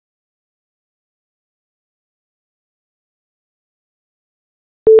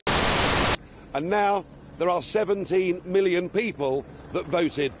And now there are 17 million people that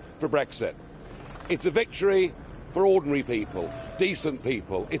voted for Brexit. It's a victory for ordinary people, decent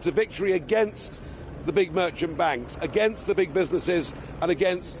people. It's a victory against the big merchant banks, against the big businesses, and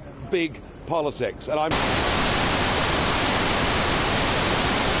against big politics. And I'm...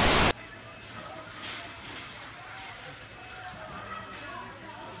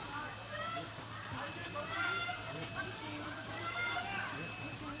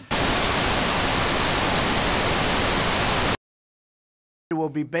 It will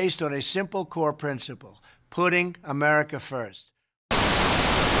be based on a simple core principle: putting America first.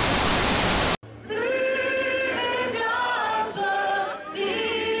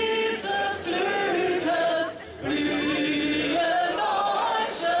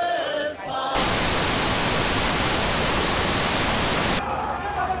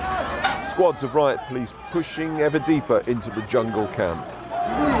 Squads of riot police pushing ever deeper into the jungle camp.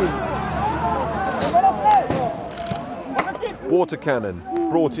 Water cannon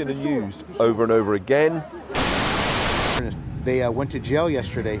brought in and used over and over again. They went to jail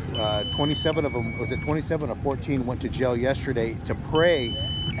yesterday. 27 of them, was it 27 or 14, went to jail yesterday to pray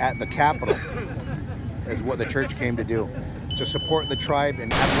at the Capitol, is what the church came to do, to support the tribe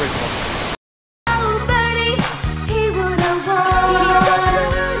and Aboriginal.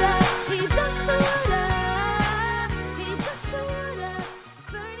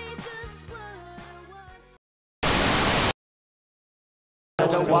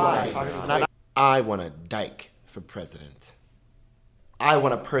 Why? I want a dyke for president. I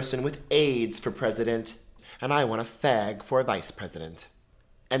want a person with AIDS for president. And I want a fag for vice president.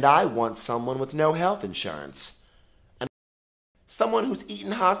 And I want someone with no health insurance. And someone who's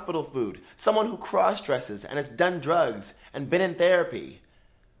eaten hospital food. Someone who cross-dresses and has done drugs and been in therapy.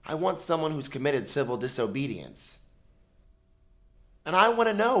 I want someone who's committed civil disobedience. And I want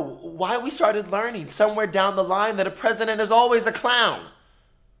to know why we started learning somewhere down the line that a president is always a clown.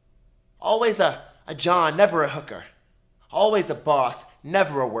 Always a John, never a hooker. Always a boss,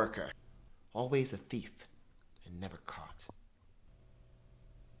 never a worker. Always a thief and never caught.